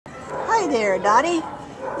Hi there, Dottie.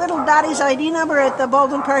 Little Dottie's ID number at the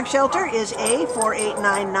Baldwin Park shelter is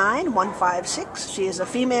A4899156. She is a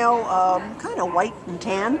female, kind of white and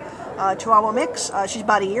tan Chihuahua mix. She's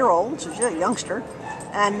about a year old, so she's a youngster.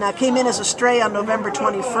 And came in as a stray on November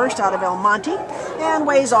 21st out of Monte and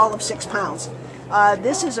weighs all of 6 pounds.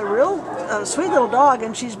 This is a real sweet little dog,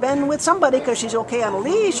 and she's been with somebody because she's okay on a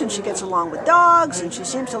leash and she gets along with dogs and she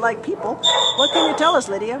seems to like people. What can you tell us,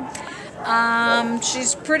 Lydia?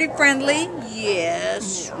 She's pretty friendly,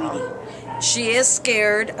 yes, sweetie. She is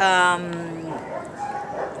scared.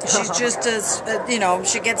 She's just as,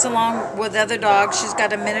 she gets along with other dogs. She's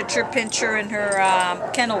got a miniature pinscher in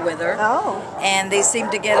her kennel with her. Oh. And they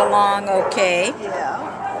seem to get along okay.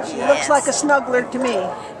 Yeah. She looks like a snuggler to me.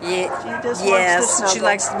 Yeah. She just wants to snuggle. She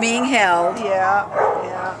likes being held. Yeah,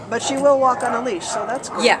 yeah. But she will walk on a leash, so that's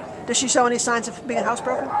good. Yeah. Does she show any signs of being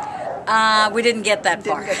housebroken? We didn't get that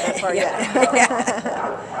far. Didn't get that far yet.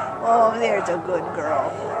 Oh, there's a good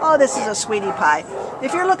girl. Oh, this is a sweetie pie.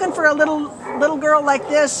 If you're looking for a little girl like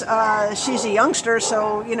this, she's a youngster,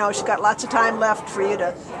 so she's got lots of time left for you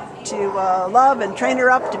to love and train her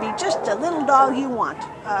up to be just a little dog you want.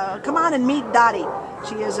 Come on and meet Dottie.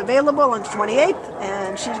 She is available on the 28th,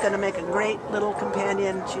 and she's going to make a great little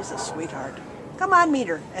companion. She's a sweetheart. Come on, meet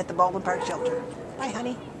her at the Baldwin Park shelter. Bye,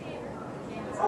 honey.